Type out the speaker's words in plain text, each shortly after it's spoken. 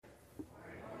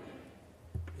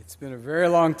It's been a very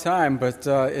long time, but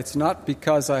it's not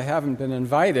because I haven't been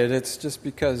invited. It's just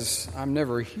because I'm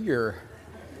never here.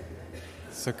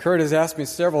 So Kurt has asked me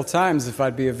several times if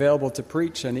I'd be available to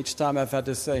preach, and each time I've had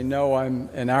to say, no, I'm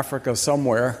in Africa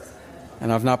somewhere,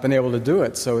 and I've not been able to do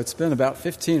it. So it's been about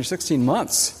 15 or 16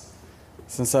 months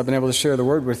since I've been able to share the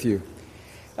word with you.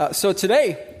 So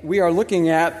today we are looking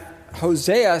at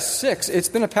Hosea 6. It's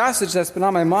been a passage that's been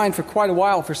on my mind for quite a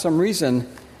while for some reason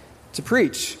to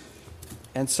preach.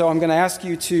 And so I'm going to ask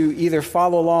you to either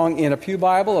follow along in a pew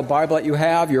Bible, a Bible that you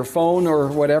have, your phone or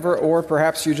whatever, or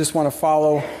perhaps you just want to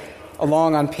follow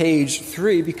along on page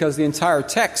 3 because the entire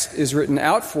text is written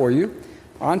out for you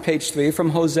on page 3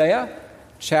 from Hosea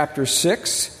chapter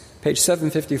 6, page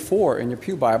 754 in your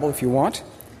pew Bible if you want.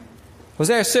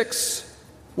 Hosea 6,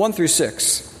 1 through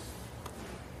 6.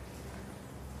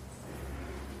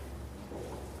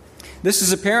 This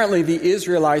is apparently the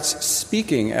Israelites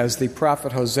speaking as the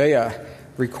prophet Hosea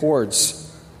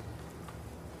records.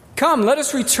 Come, let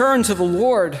us return to the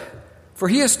Lord, for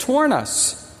he has torn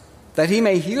us, that he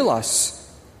may heal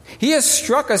us. He has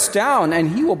struck us down, and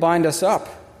he will bind us up.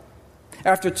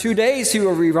 After 2 days he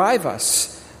will revive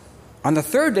us. On the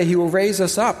third day he will raise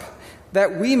us up,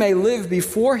 that we may live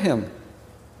before him.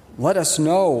 Let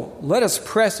us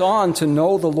press on to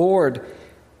know the Lord.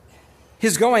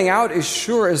 His going out is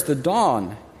sure as the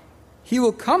dawn. He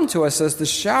will come to us as the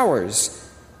showers,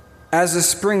 as the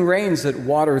spring rains that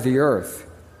water the earth.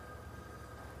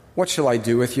 What shall I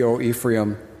do with you, O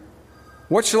Ephraim?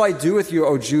 What shall I do with you,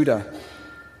 O Judah?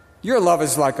 Your love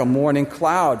is like a morning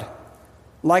cloud,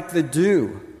 like the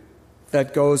dew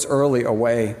that goes early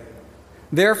away.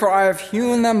 Therefore I have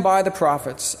hewn them by the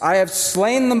prophets. I have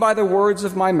slain them by the words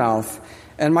of my mouth,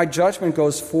 and my judgment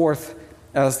goes forth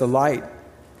as the light.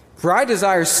 For I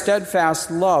desire steadfast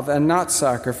love and not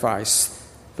sacrifice,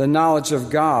 the knowledge of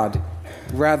God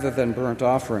rather than burnt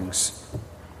offerings.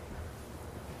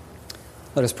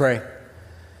 Let us pray.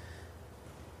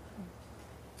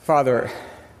 Father,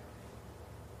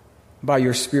 by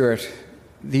your Spirit,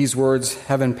 these words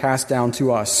have been passed down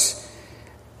to us.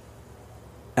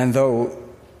 And though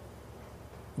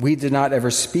we did not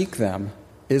ever speak them,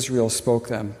 Israel spoke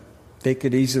them. They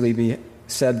could easily be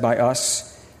said by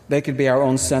us. They could be our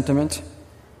own sentiment.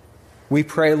 We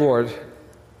pray, Lord,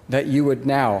 that you would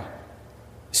now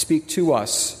speak to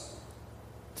us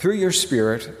through your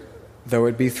Spirit, though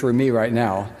it be through me right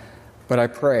now. But I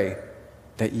pray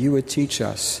that you would teach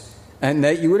us and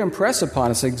that you would impress upon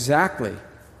us exactly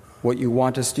what you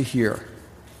want us to hear.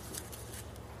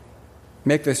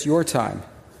 Make this your time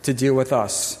to deal with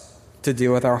us, to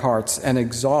deal with our hearts, and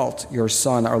exalt your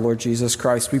Son, our Lord Jesus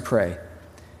Christ, we pray.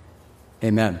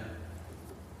 Amen.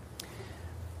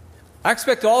 I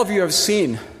expect all of you have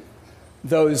seen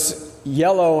those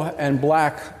yellow and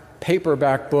black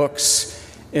paperback books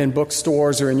in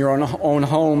bookstores or in your own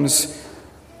homes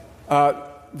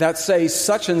that say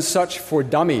such and such for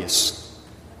dummies.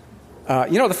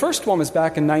 The first one was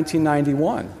back in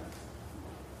 1991.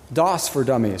 DOS for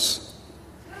Dummies.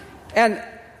 And,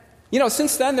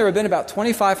 since then there have been about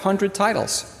 2,500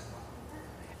 titles.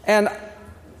 And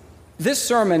this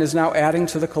sermon is now adding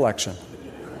to the collection.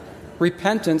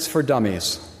 Repentance for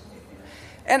Dummies.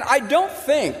 And I don't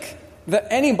think that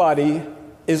anybody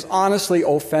is honestly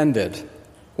offended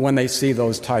when they see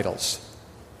those titles.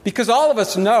 Because all of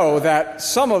us know that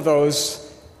some of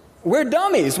those, we're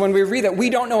dummies when we read it.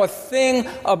 We don't know a thing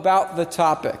about the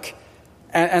topic.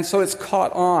 And so it's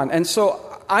caught on. And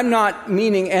so I'm not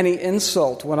meaning any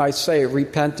insult when I say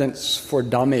repentance for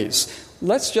dummies.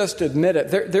 Let's just admit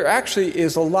it. There actually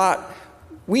is a lot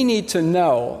we need to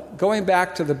know, going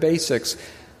back to the basics,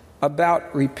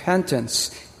 about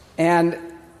repentance. And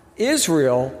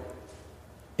Israel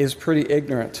is pretty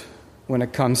ignorant when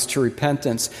it comes to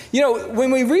repentance.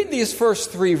 When we read these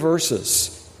first 3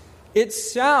 verses, it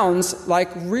sounds like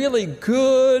really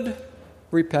good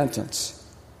repentance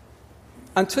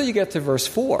until you get to verse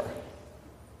 4.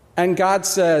 And God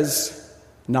says,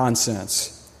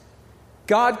 nonsense.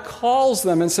 God calls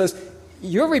them and says,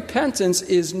 your repentance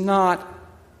is not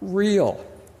real.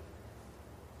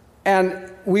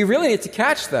 And we really need to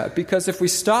catch that, because if we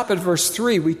stop at verse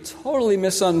 3, we totally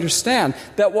misunderstand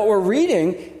that what we're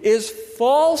reading is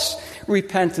false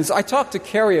repentance. I talked to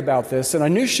Carrie about this, and I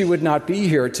knew she would not be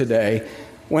here today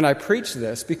when I preached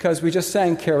this, because we just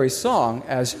sang Carrie's song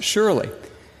as Shirley.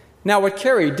 Now, what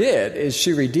Carrie did is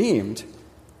she redeemed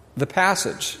the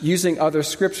passage using other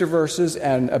scripture verses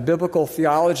and a biblical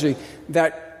theology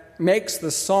that makes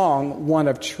the song one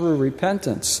of true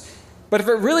repentance. But if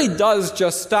it really does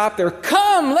just stop there,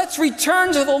 come, let's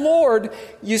return to the Lord,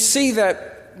 you see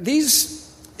that these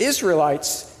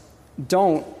Israelites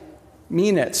don't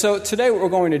mean it. So today what we're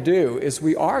going to do is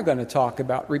we are going to talk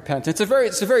about repentance.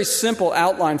 It's a very simple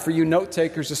outline for you note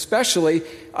takers especially.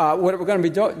 What we're going to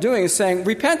be doing is saying,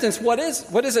 repentance, what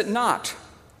is it not?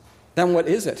 Then what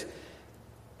is it?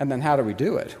 And then how do we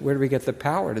do it? Where do we get the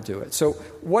power to do it? So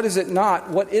what is it not?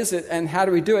 What is it? And how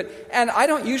do we do it? And I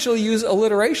don't usually use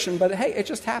alliteration, but hey, it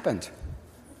just happened.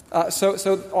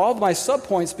 So all of my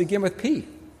subpoints begin with P.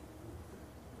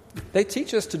 They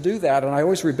teach us to do that, and I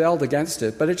always rebelled against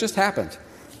it, but it just happened.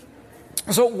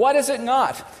 So what is it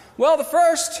not? Well, the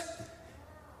first,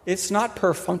 it's not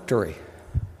perfunctory.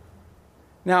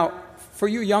 Now, for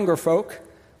you younger folk,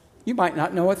 you might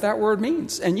not know what that word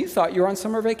means, and you thought you were on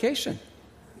summer vacation.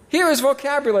 Here is a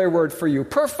vocabulary word for you,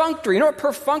 perfunctory. You know what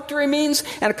perfunctory means?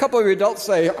 And a couple of you adults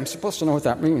say, I'm supposed to know what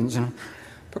that means.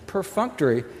 But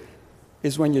perfunctory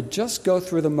is when you just go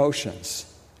through the motions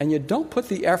and you don't put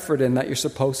the effort in that you're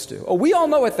supposed to. Oh, we all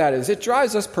know what that is. It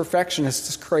drives us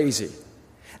perfectionists crazy.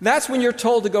 That's when you're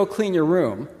told to go clean your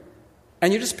room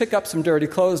and you just pick up some dirty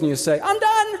clothes and you say, I'm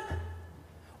done.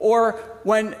 Or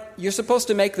when you're supposed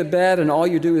to make the bed and all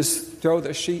you do is throw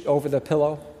the sheet over the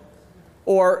pillow.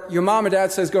 Or your mom or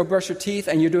dad says, go brush your teeth,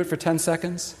 and you do it for 10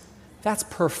 seconds. That's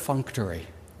perfunctory.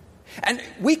 And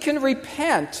we can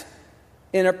repent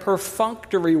in a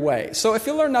perfunctory way. So if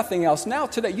you learn nothing else now,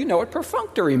 today, you know what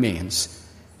perfunctory means.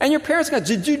 And your parents go,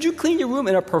 did you clean your room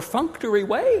in a perfunctory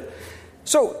way?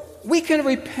 So we can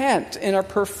repent in a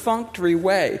perfunctory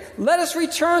way. Let us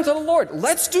return to the Lord.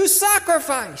 Let's do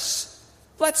sacrifice.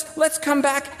 Let's come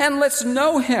back and let's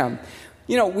know Him.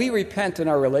 You know, we repent in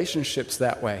our relationships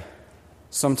that way.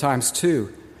 Sometimes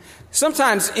too.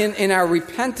 Sometimes in our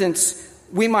repentance,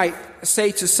 we might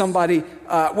say to somebody,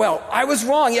 well, I was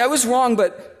wrong. Yeah, I was wrong,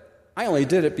 but I only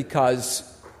did it because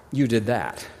you did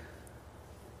that.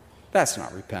 That's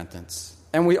not repentance.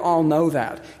 And we all know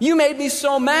that. You made me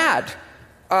so mad.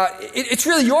 It's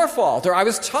really your fault. Or I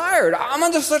was tired. I'm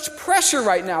under such pressure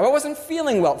right now. I wasn't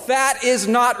feeling well. That is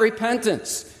not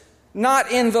repentance. Not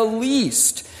in the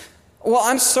least. Well,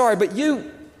 I'm sorry, but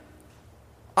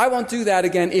I won't do that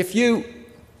again if you...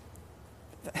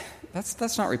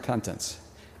 That's not repentance.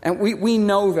 And we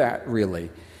know that, really.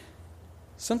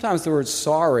 Sometimes the word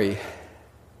sorry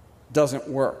doesn't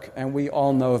work, and we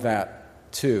all know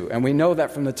that, too. And we know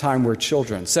that from the time we're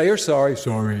children. Say you're sorry.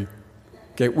 Sorry.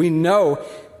 Okay, we know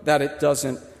that it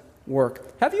doesn't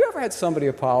work. Have you ever had somebody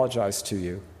apologize to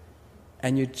you,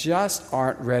 and you just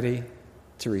aren't ready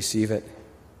to receive it?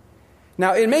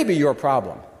 Now, it may be your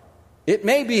problem. It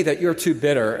may be that you're too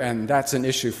bitter and that's an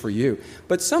issue for you.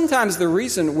 But sometimes the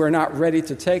reason we're not ready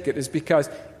to take it is because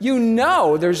you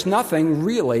know there's nothing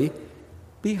really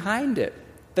behind it.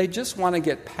 They just want to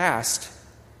get past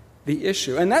the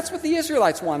issue. And that's what the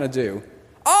Israelites want to do.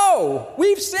 Oh,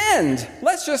 we've sinned.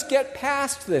 Let's just get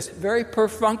past this. Very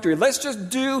perfunctory. Let's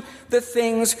just do the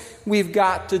things we've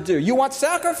got to do. You want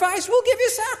sacrifice? We'll give you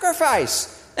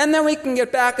sacrifice. And then we can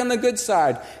get back on the good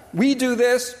side. We do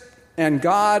this, and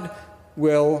God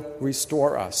will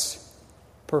restore us.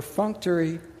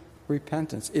 Perfunctory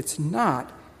repentance. It's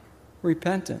not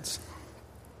repentance.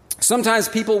 Sometimes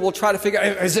people will try to figure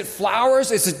out, is it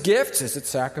flowers? Is it gifts? Is it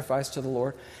sacrifice to the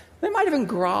Lord? They might even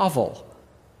grovel.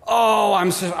 Oh,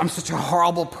 I'm such a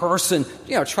horrible person.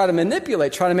 Try to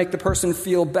manipulate, try to make the person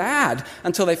feel bad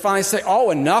until they finally say,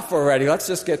 oh, enough already. Let's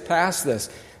just get past this.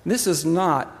 This is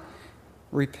not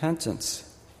repentance.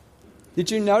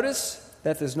 Did you notice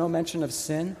that there's no mention of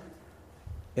sin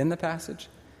in the passage?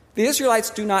 The Israelites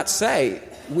do not say,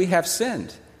 we have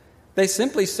sinned. They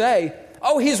simply say,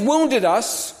 oh, he's wounded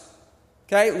us.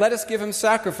 Okay, let us give him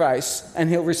sacrifice and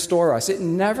he'll restore us. It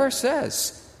never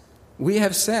says, we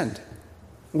have sinned.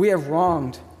 We have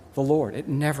wronged the Lord. It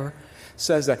never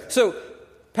says that. So,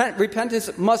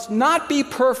 repentance must not be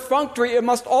perfunctory. It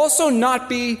must also not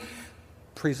be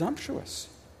presumptuous.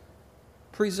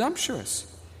 Presumptuous.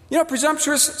 You know what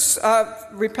presumptuous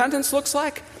repentance looks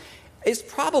like? It's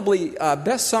probably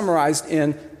best summarized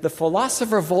in the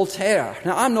philosopher Voltaire.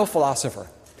 Now, I'm no philosopher,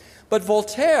 but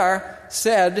Voltaire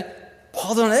said,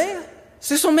 pardonnez,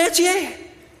 c'est son métier.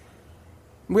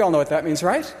 We all know what that means,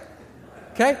 right?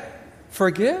 Okay?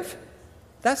 Forgive,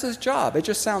 that's his job. It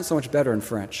just sounds so much better in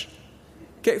French.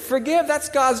 Okay, forgive, that's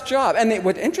God's job. And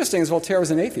what's interesting is Voltaire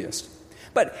was an atheist.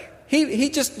 But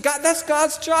that's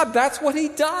God's job. That's what he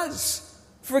does.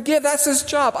 Forgive, that's his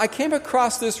job. I came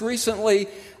across this recently.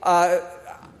 I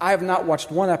have not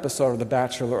watched one episode of The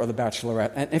Bachelor or The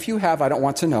Bachelorette. And if you have, I don't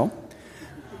want to know.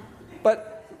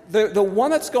 But the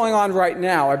one that's going on right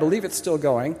now, I believe it's still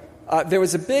going, there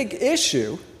was a big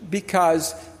issue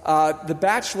because the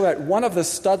Bachelorette, one of the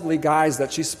studly guys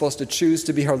that she's supposed to choose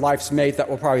to be her life's mate that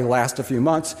will probably last a few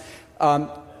months,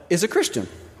 is a Christian.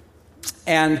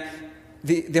 And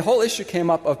the whole issue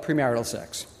came up of premarital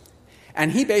sex.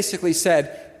 And he basically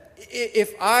said,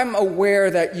 if I'm aware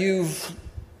that you've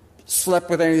slept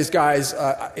with any of these guys,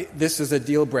 this is a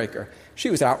deal breaker. She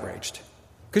was outraged.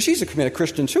 Because she's a committed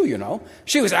Christian too, you know.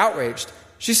 She was outraged.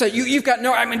 She said, you've got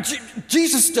no,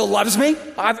 Jesus still loves me.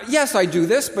 Yes, I do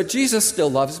this, but Jesus still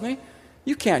loves me.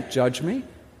 You can't judge me.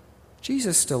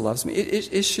 Jesus still loves me.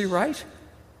 Is she right?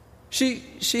 She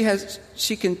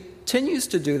continues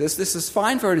to do this. This is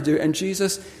fine for her to do, and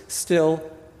Jesus still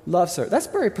loves her. That's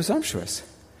very presumptuous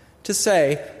to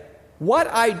say, what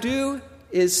I do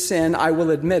is sin, I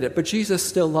will admit it, but Jesus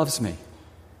still loves me.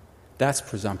 That's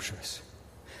presumptuous.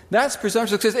 That's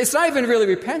presumptuous because it's not even really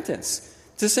repentance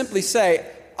to simply say,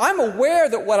 I'm aware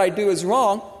that what I do is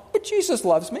wrong, but Jesus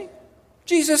loves me.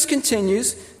 Jesus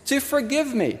continues to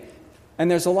forgive me. And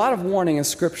there's a lot of warning in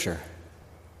Scripture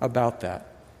about that.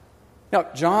 Now,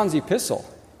 John's epistle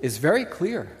is very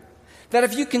clear that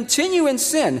if you continue in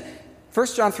sin, 1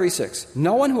 John 3:6,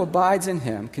 no one who abides in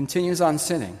him continues on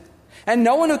sinning. And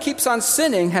no one who keeps on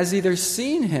sinning has either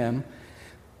seen him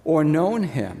or known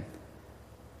him.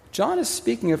 John is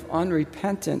speaking of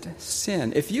unrepentant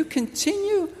sin. If you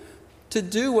continue to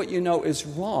do what you know is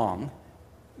wrong,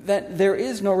 then there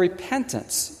is no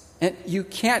repentance. And you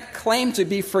can't claim to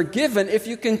be forgiven if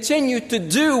you continue to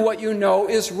do what you know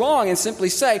is wrong and simply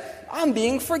say, I'm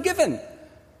being forgiven.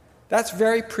 That's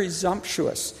very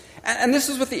presumptuous. And this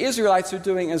is what the Israelites are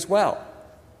doing as well.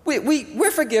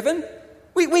 We're forgiven.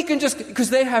 We can just, because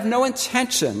they have no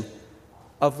intention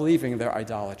of leaving their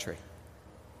idolatry.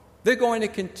 They're going to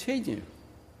continue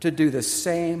to do the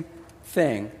same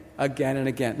thing again and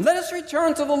again. Let us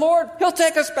return to the Lord. He'll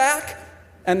take us back.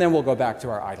 And then we'll go back to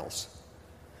our idols.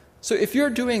 So if you're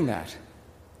doing that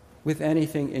with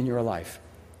anything in your life,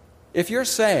 if you're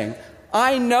saying,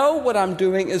 I know what I'm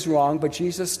doing is wrong, but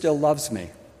Jesus still loves me,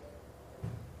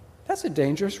 that's a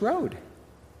dangerous road.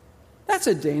 That's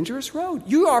a dangerous road.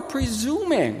 You are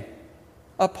presuming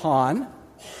upon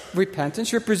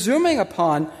repentance. You're presuming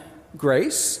upon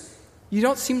grace. You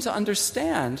don't seem to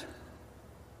understand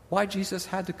why Jesus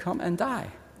had to come and die.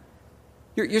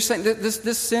 You're saying that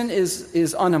this sin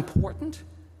is unimportant,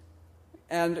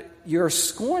 and you're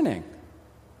scorning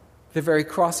the very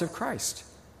cross of Christ.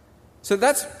 So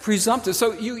that's presumptive.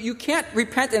 So you can't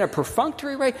repent in a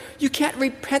perfunctory way. You can't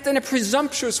repent in a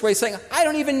presumptuous way, saying, I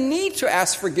don't even need to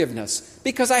ask forgiveness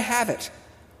because I have it.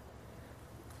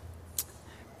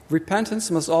 Repentance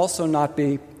must also not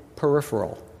be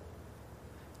peripheral.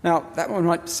 Now, that one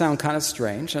might sound kind of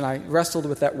strange, and I wrestled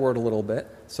with that word a little bit,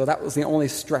 so that was the only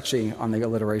stretching on the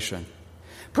alliteration.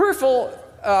 Peripheral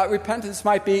repentance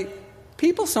might be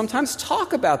people sometimes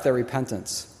talk about their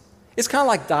repentance. It's kind of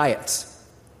like diets.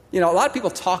 You know, a lot of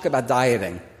people talk about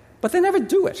dieting, but they never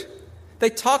do it. They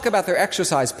talk about their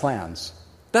exercise plans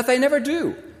that they never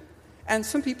do. And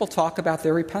some people talk about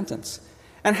their repentance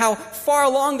and how far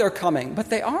along they're coming, but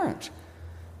they aren't.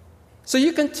 So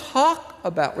you can talk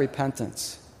about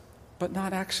repentance, but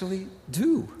not actually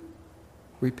do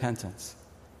repentance.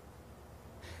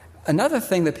 Another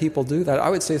thing that people do that I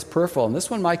would say is peripheral, and this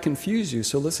one might confuse you,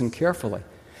 so listen carefully.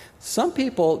 Some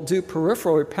people do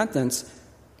peripheral repentance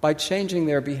by changing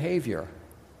their behavior.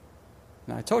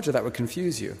 Now, I told you that would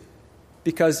confuse you,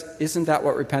 because isn't that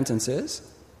what repentance is?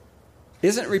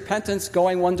 Isn't repentance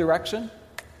going one direction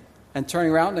and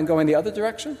turning around and going the other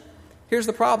direction? Here's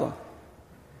the problem.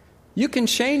 You can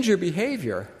change your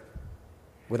behavior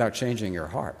without changing your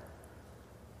heart.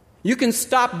 You can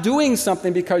stop doing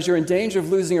something because you're in danger of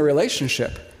losing a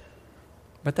relationship,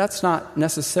 but that's not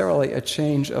necessarily a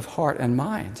change of heart and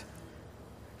mind.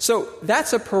 So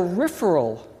that's a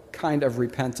peripheral kind of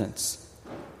repentance,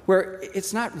 where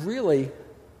it's not really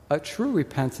a true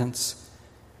repentance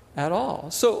at all.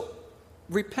 So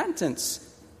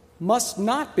repentance must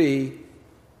not be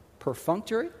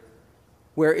perfunctory,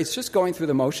 where it's just going through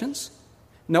the motions,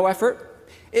 no effort.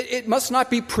 It must not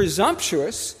be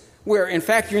presumptuous, where, in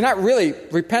fact, you're not really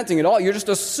repenting at all. You're just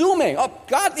assuming, oh,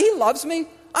 God, He loves me.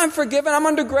 I'm forgiven. I'm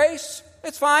under grace.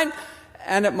 It's fine.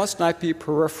 And it must not be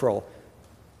peripheral,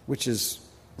 which is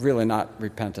really not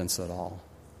repentance at all.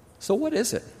 So what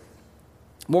is it?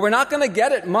 Well, we're not going to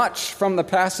get it much from the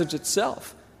passage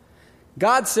itself.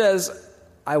 God says,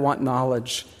 I want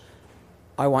knowledge.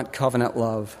 I want covenant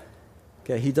love.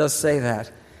 Okay, He does say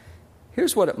that.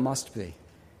 Here's what it must be. It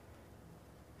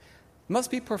must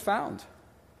be profound.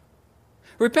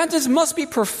 Repentance must be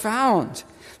profound.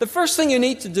 The first thing you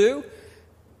need to do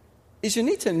is you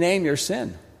need to name your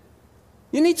sin.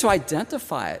 You need to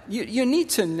identify it. You need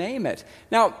to name it.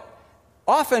 Now,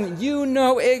 often you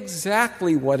know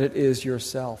exactly what it is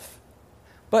yourself.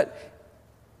 But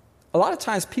A lot of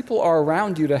times people are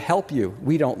around you to help you.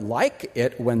 We don't like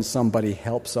it when somebody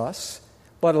helps us,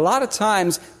 but a lot of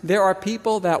times there are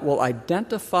people that will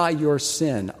identify your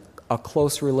sin, a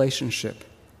close relationship,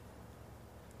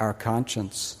 our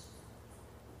conscience,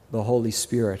 the Holy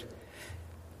Spirit.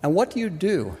 And what do you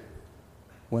do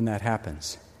when that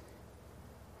happens?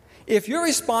 If your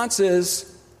response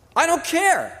is, I don't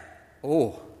care,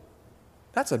 oh,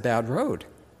 that's a bad road.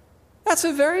 That's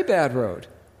a very bad road.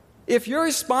 If your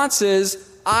response is,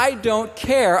 I don't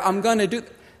care, I'm going to do,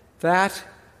 that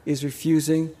is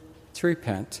refusing to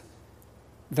repent.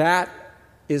 That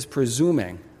is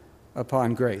presuming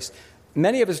upon grace.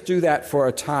 Many of us do that for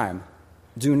a time.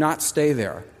 Do not stay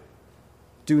there.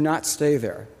 Do not stay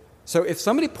there. So if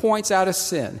somebody points out a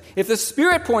sin, if the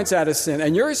Spirit points out a sin,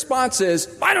 and your response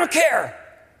is, I don't care,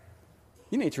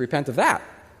 you need to repent of that.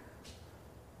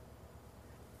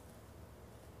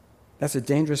 That's a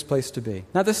dangerous place to be.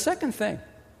 Now, the second thing,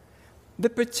 the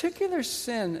particular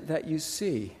sin that you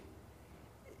see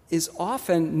is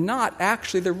often not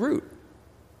actually the root.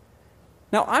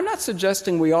 Now, I'm not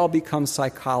suggesting we all become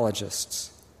psychologists,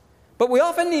 but we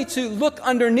often need to look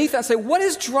underneath that and say, what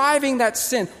is driving that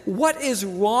sin? What is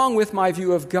wrong with my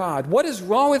view of God? What is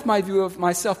wrong with my view of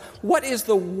myself? What is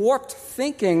the warped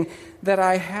thinking that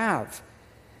I have?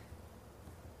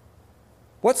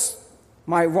 What's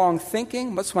my wrong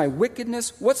thinking? What's my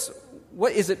wickedness?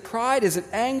 What is it? Pride? Is it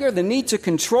anger? The need to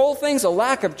control things? A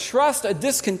lack of trust? A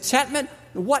discontentment?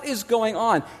 What is going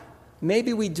on?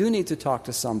 Maybe we do need to talk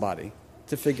to somebody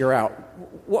to figure out,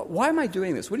 why am I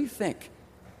doing this? What do you think?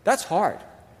 That's hard.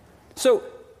 So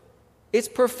it's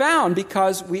profound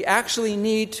because we actually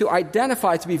need to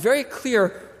identify, to be very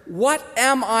clear, what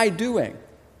am I doing?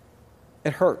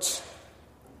 It hurts.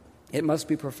 It must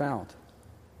be profound.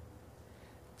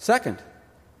 Second,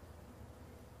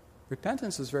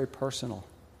 repentance is very personal.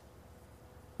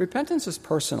 Repentance is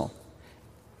personal.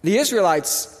 The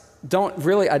Israelites don't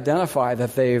really identify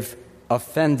that they've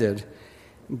offended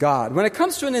God. When it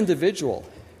comes to an individual,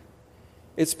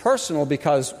 it's personal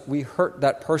because we hurt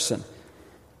that person.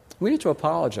 We need to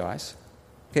apologize.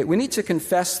 Okay, we need to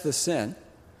confess the sin.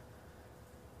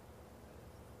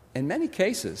 In many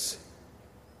cases,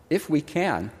 if we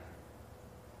can,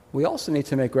 we also need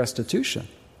to make restitution.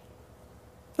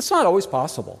 It's not always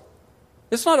possible.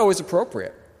 It's not always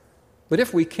appropriate. But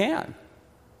if we can,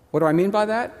 what do I mean by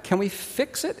that? Can we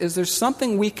fix it? Is there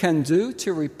something we can do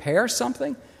to repair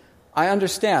something? I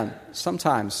understand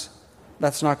sometimes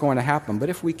that's not going to happen, but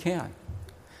if we can.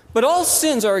 But all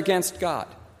sins are against God.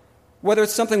 Whether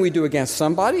it's something we do against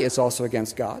somebody, it's also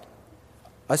against God.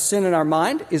 A sin in our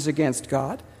mind is against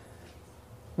God.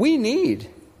 We need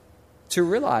to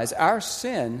realize our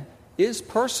sin is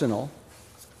personal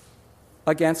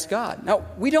against God. Now,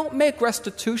 we don't make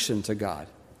restitution to God.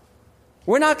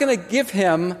 We're not going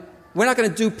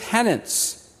to do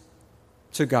penance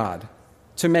to God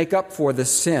to make up for the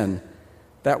sin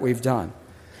that we've done.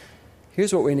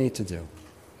 Here's what we need to do.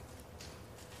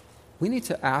 We need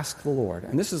to ask the Lord,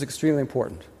 and this is extremely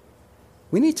important.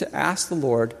 We need to ask the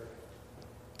Lord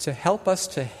to help us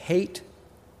to hate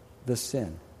the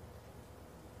sin.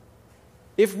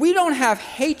 If we don't have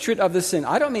hatred of the sin,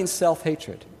 I don't mean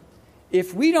self-hatred.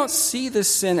 If we don't see the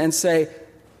sin and say,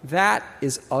 that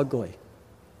is ugly,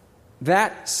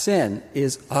 that sin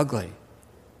is ugly.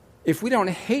 If we don't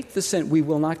hate the sin, we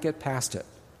will not get past it.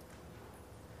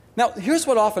 Now, here's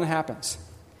what often happens,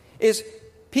 is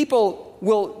people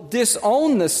will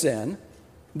disown the sin.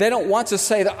 They don't want to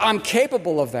say that I'm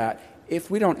capable of that. If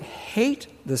we don't hate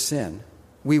the sin,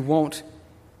 we won't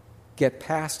get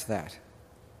past that.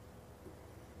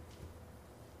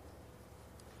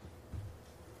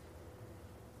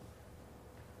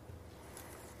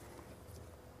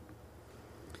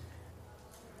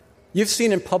 You've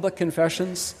seen in public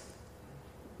confessions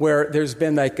where there's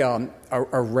been like a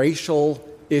racial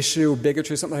issue,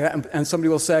 bigotry, something like that, and somebody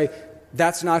will say,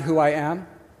 that's not who I am. Have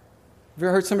you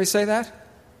ever heard somebody say that?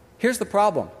 Here's the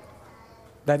problem.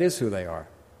 That is who they are.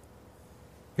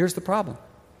 Here's the problem.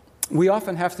 We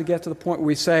often have to get to the point where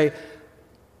we say,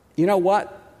 you know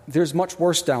what? There's much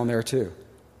worse down there too.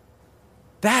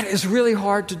 That is really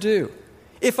hard to do.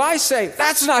 If I say,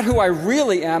 that's not who I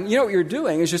really am, you know what you're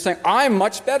doing is you're saying, I'm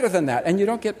much better than that, and you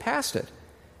don't get past it.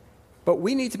 But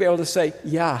we need to be able to say,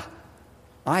 yeah,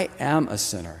 I am a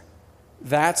sinner.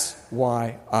 That's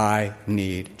why I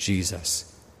need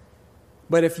Jesus.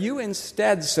 But if you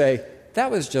instead say, that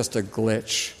was just a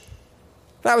glitch.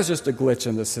 That was just a glitch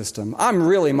in the system. I'm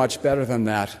really much better than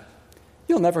that.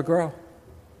 You'll never grow.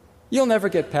 You'll never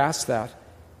get past that.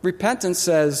 Repentance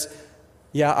says,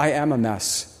 yeah, I am a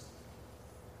mess.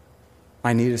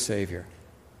 I need a Savior.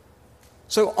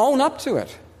 So own up to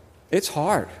it. It's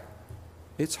hard.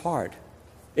 It's hard.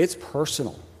 It's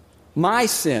personal. My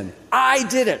sin. I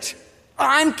did it.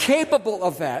 I'm capable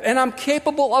of that. And I'm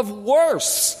capable of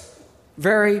worse.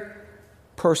 Very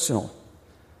personal.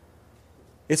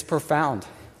 It's profound.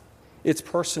 It's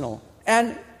personal.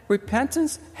 And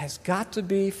repentance has got to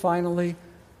be, finally,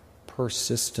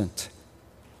 persistent.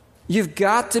 You've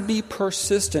got to be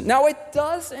persistent. Now, it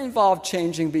does involve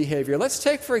changing behavior. Let's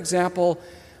take, for example,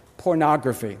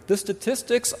 pornography. The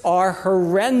statistics are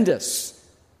horrendous,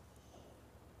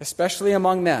 especially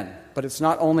among men. But it's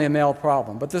not only a male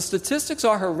problem. But the statistics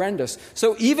are horrendous.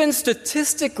 So even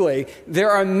statistically,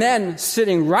 there are men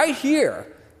sitting right here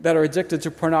that are addicted to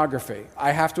pornography.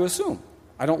 I have to assume.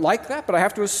 I don't like that, but I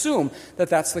have to assume that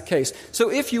that's the case.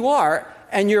 So if you are,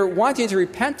 and you're wanting to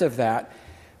repent of that,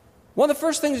 one of the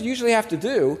first things you usually have to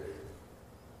do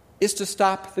is to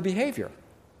stop the behavior.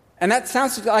 And that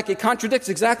sounds like it contradicts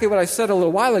exactly what I said a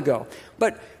little while ago.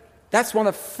 But that's one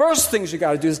of the first things you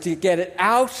got to do, is to get it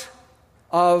out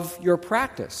of your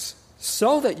practice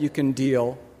so that you can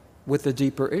deal with the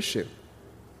deeper issue.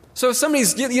 So if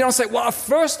somebody's, you don't say, well,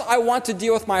 first I want to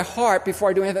deal with my heart before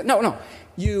I do anything. No.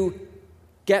 You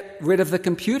get rid of the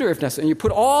computer if necessary. And you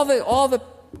put all the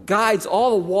guides,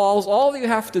 all the walls, all that you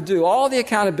have to do, all the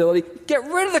accountability. Get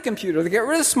rid of the computer, get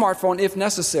rid of the smartphone if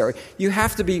necessary. You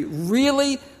have to be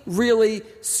really, really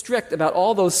strict about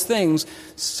all those things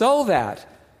so that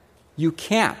you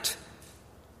can't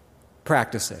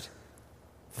practice it.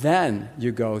 Then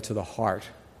you go to the heart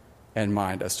and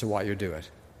mind as to why you do it.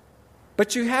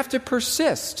 But you have to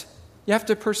persist. You have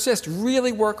to persist,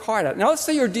 really work hard at it. Now, let's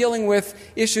say you're dealing with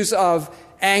issues of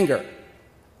anger,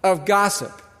 of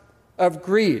gossip, of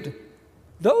greed.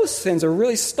 Those sins are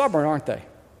really stubborn, aren't they?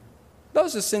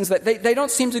 Those are sins that they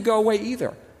don't seem to go away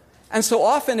either. And so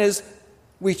often is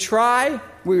we try,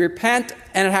 we repent,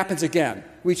 and it happens again.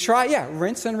 We try,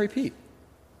 rinse and repeat.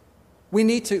 We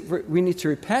need to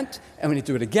repent, and we need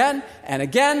to do it again and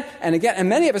again and again. And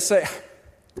many of us say,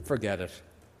 forget it.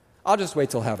 I'll just wait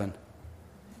till heaven.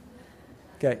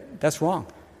 Okay, that's wrong.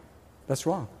 That's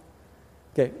wrong.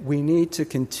 Okay, we need to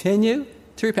continue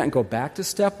to repent and go back to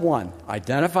step one.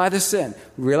 Identify the sin,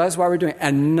 realize why we're doing it,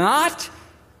 and not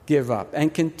give up,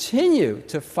 and continue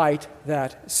to fight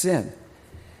that sin.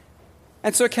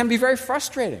 And so it can be very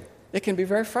frustrating. It can be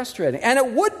very frustrating. And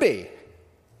it would be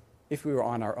if we were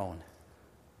on our own.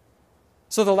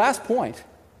 So the last point,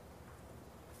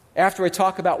 after we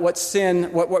talk about what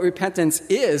sin, what repentance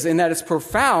is, in that it's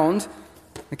profound,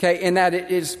 okay, in that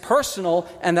it is personal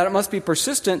and that it must be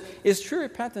persistent, is true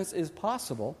repentance is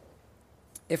possible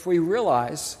if we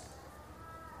realize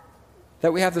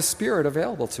that we have the Spirit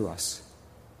available to us.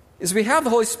 Is we have the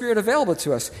Holy Spirit available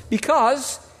to us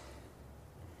because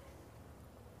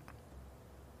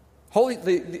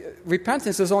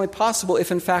repentance is only possible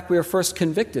if, in fact, we are first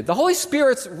convicted. The Holy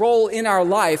Spirit's role in our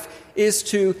life is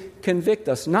to convict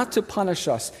us, not to punish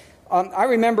us. I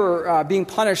remember being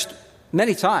punished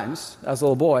many times as a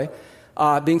little boy,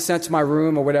 being sent to my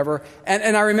room or whatever.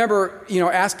 And I remember,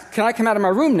 ask, can I come out of my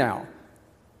room now?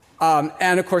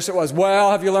 And, of course, it was,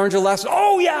 well, have you learned your lesson?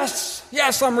 Oh,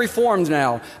 yes, I'm reformed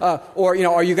now. Or,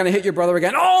 are you going to hit your brother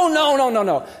again? Oh,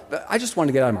 no. But I just wanted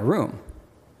to get out of my room.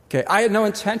 Okay, I had no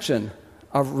intention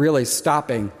of really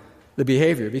stopping the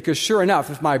behavior because sure enough,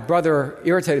 if my brother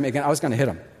irritated me again, I was going to hit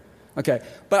him. Okay,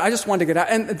 but I just wanted to get out.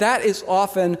 And that is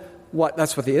often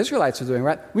that's what the Israelites are doing,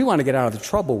 right? We want to get out of the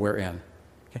trouble we're in.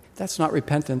 Okay, that's not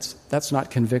repentance. That's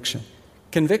not conviction.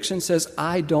 Conviction says,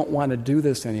 I don't want to do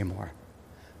this anymore.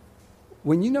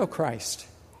 When you know Christ,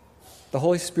 the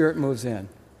Holy Spirit moves in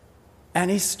and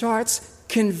He starts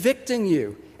convicting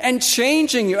you and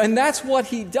changing you. And that's what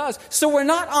He does. So we're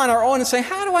not on our own and saying,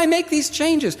 how do I make these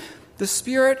changes? The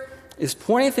Spirit is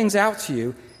pointing things out to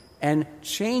you and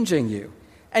changing you.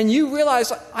 And you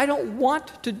realize, I don't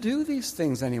want to do these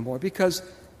things anymore because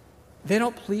they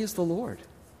don't please the Lord.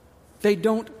 They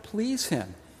don't please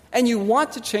Him. And you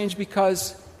want to change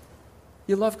because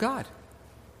you love God.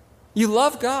 You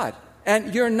love God.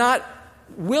 And you're not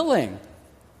willing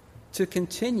to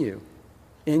continue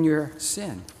in your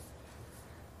sin.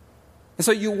 And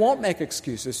so you won't make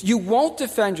excuses. You won't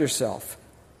defend yourself.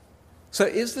 So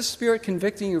is the Spirit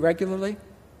convicting you regularly?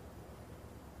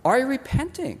 Are you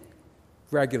repenting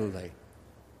regularly?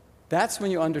 That's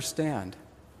when you understand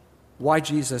why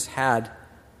Jesus had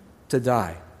to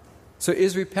die. So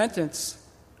is repentance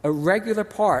a regular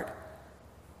part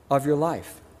of your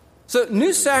life? So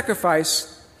new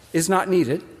sacrifice is not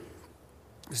needed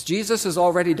because Jesus has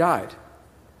already died.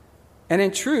 And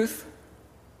in truth,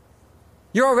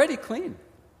 you're already clean.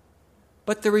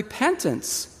 But the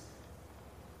repentance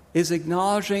is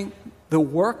acknowledging the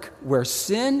work where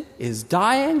sin is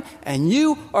dying and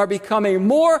you are becoming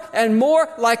more and more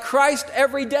like Christ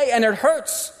every day. And it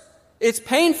hurts. It's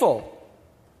painful.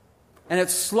 And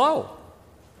it's slow.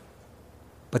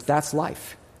 But that's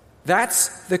life.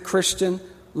 That's the Christian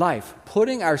life.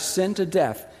 Putting our sin to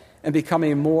death and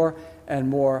becoming more and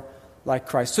more like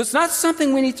Christ. So it's not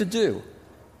something we need to do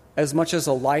as much as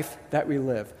a life that we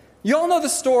live. You all know the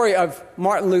story of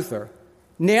Martin Luther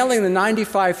nailing the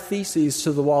 95 Theses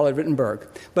to the wall at Wittenberg.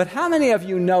 But how many of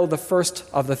you know the first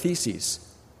of the Theses?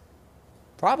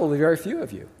 Probably very few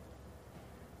of you.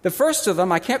 The first of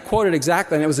them, I can't quote it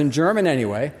exactly, and it was in German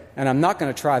anyway, and I'm not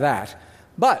going to try that.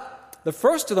 But the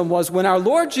first of them was when our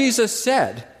Lord Jesus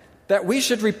said that we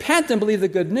should repent and believe the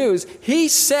good news, he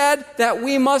said that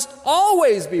we must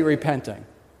always be repenting.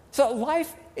 So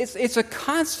life, it's a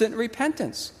constant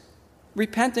repentance.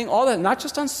 Repenting all that, not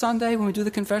just on Sunday when we do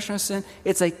the confession of sin.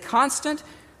 It's a constant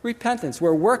repentance.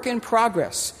 We're work in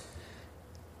progress.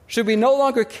 Should we no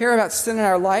longer care about sin in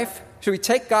our life? Should we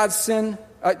take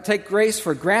take grace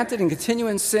for granted and continue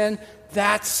in sin?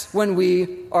 That's when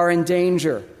we are in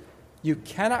danger. You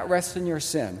cannot rest in your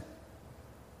sin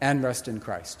and rest in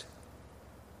Christ.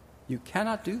 You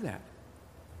cannot do that.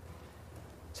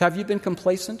 So have you been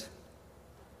complacent?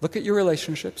 Look at your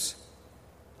relationships.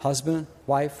 Husband,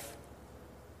 wife,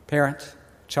 parent,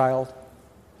 child,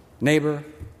 neighbor,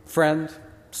 friend,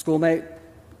 schoolmate.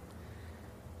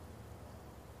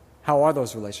 How are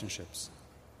those relationships?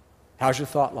 How's your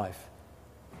thought life?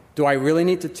 Do I really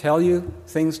need to tell you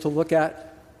things to look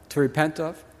at, to repent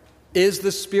of? Is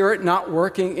the Spirit not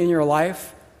working in your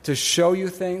life to show you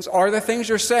things? Are there things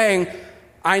you're saying,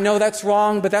 I know that's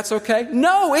wrong, but that's okay?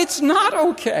 No, it's not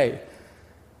okay.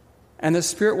 And the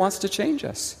Spirit wants to change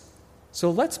us.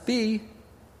 So let's be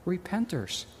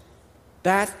repenters.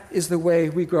 That is the way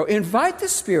we grow. Invite the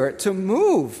Spirit to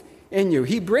move in you.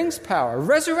 He brings power,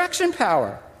 resurrection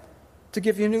power, to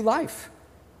give you new life.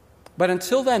 But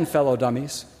until then, fellow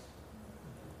dummies,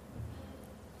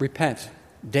 repent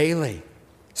daily,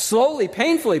 slowly,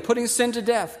 painfully, putting sin to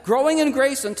death, growing in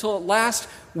grace until at last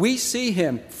we see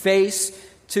Him face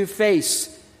to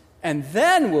face. And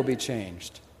then we'll be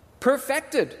changed,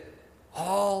 perfected,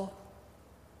 all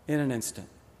in an instant,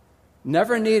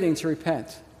 never needing to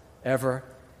repent ever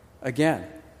again,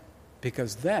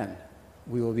 because then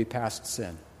we will be past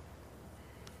sin.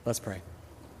 Let's pray.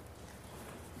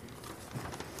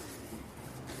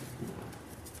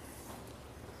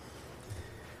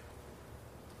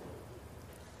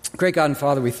 Great God and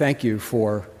Father, we thank you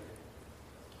for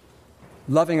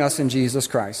loving us in Jesus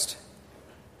Christ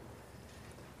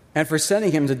and for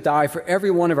sending Him to die for every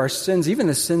one of our sins, even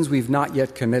the sins we've not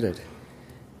yet committed.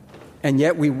 And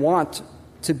yet we want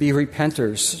to be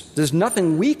repenters. There's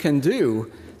nothing we can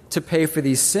do to pay for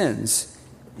these sins,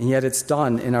 and yet it's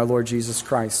done in our Lord Jesus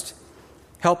Christ.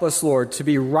 Help us, Lord, to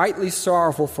be rightly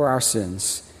sorrowful for our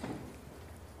sins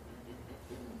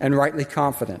and rightly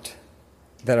confident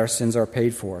that our sins are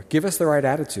paid for. Give us the right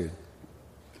attitude.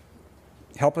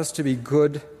 Help us to be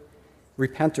good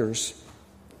repenters,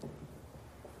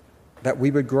 that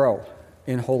we would grow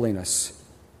in holiness,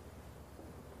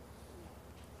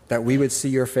 that we would see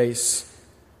your face,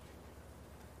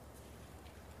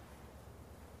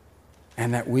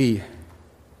 and that we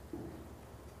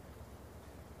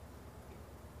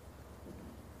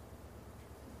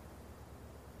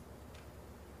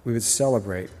would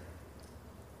celebrate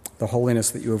the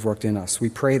holiness that you have worked in us. We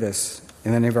pray this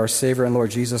in the name of our Savior and Lord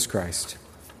Jesus Christ.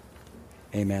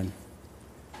 Amen.